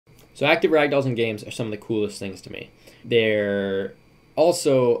So active ragdolls in games are some of the coolest things to me. They're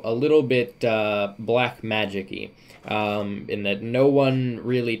also a little bit black magic-y, in that no one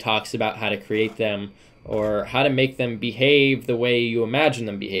really talks about how to create them or how to make them behave the way you imagine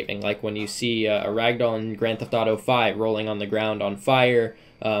them behaving. Like when you see a ragdoll in Grand Theft Auto 5 rolling on the ground on fire,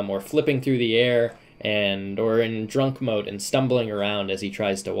 or flipping through the air, or in drunk mode and stumbling around as he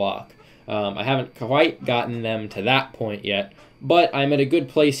tries to walk. I haven't quite gotten them to that point yet, but I'm at a good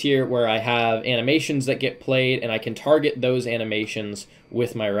place here where I have animations that get played, and I can target those animations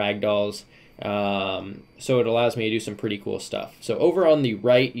with my ragdolls. So it allows me to do some pretty cool stuff. So over on the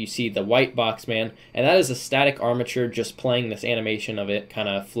right, you see the white box man, and that is a static armature just playing this animation of it kind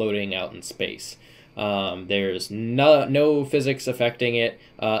of floating out in space. There's no physics affecting it.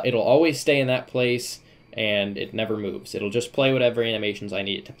 It'll always stay in that place, and it never moves. It'll just play whatever animations I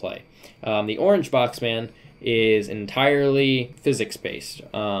need it to play. The orange box man is entirely physics-based.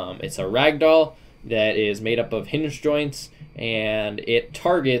 It's a ragdoll that is made up of hinge joints, and it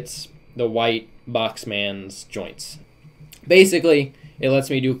targets the white box man's joints. Basically, it lets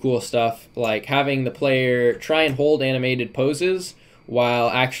me do cool stuff like having the player try and hold animated poses while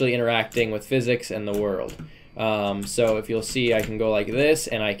actually interacting with physics and the world. So if you'll see, I can go like this,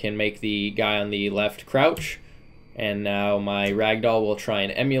 and I can make the guy on the left crouch, and now my ragdoll will try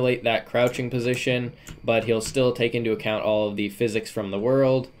and emulate that crouching position, but he'll still take into account all of the physics from the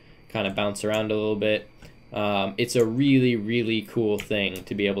world, kind of bounce around a little bit. It's a really, really cool thing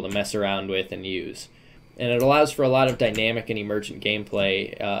to be able to mess around with and use. And it allows for a lot of dynamic and emergent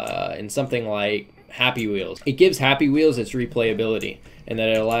gameplay in something like Happy Wheels. It gives Happy Wheels its replayability, and that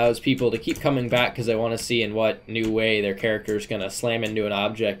it allows people to keep coming back because they want to see in what new way their character is going to slam into an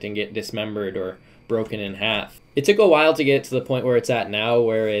object and get dismembered or broken in half. It took a while to get to the point where it's at now,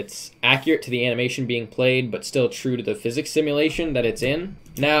 where it's accurate to the animation being played, but still true to the physics simulation that it's in.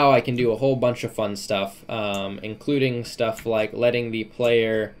 Now I can do a whole bunch of fun stuff, including stuff like letting the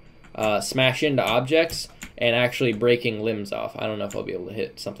player smash into objects and actually breaking limbs off. I don't know if I'll be able to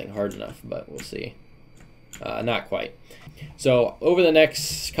hit something hard enough, but we'll see. Not quite. So over the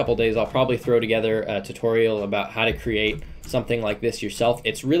next couple days, I'll probably throw together a tutorial about how to create something like this yourself.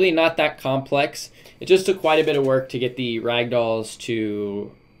 It's really not that complex. It just took quite a bit of work to get the ragdolls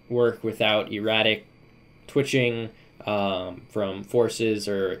to work without erratic twitching from forces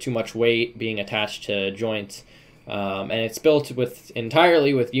or too much weight being attached to joints. And it's built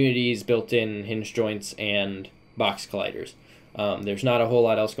entirely with Unity's built-in hinge joints and box colliders. There's not a whole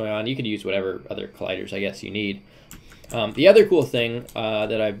lot else going on. You could use whatever other colliders I guess you need. The other cool thing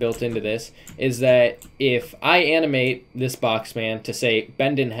that I've built into this is that if I animate this box man to, say,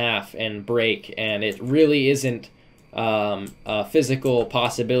 bend in half and break, and it really isn't a physical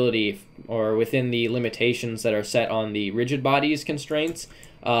possibility or within the limitations that are set on the rigid bodies constraints,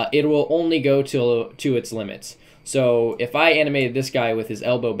 it will only go to its limits. So if I animated this guy with his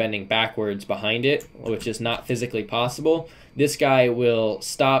elbow bending backwards behind it, which is not physically possible, this guy will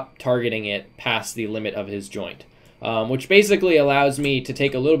stop targeting it past the limit of his joint. Which basically allows me to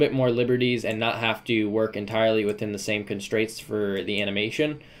take a little bit more liberties and not have to work entirely within the same constraints for the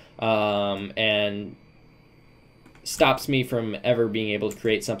animation, and stops me from ever being able to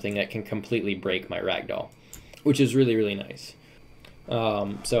create something that can completely break my ragdoll, which is really, really nice.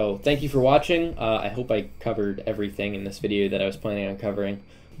 So thank you for watching. I hope I covered everything in this video that I was planning on covering.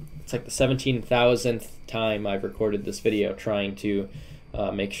 It's like the 17,000th time I've recorded this video trying to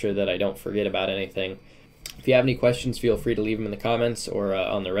make sure that I don't forget about anything. If you have any questions, feel free to leave them in the comments or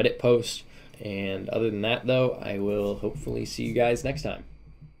on the Reddit post. And other than that, though, I will hopefully see you guys next time.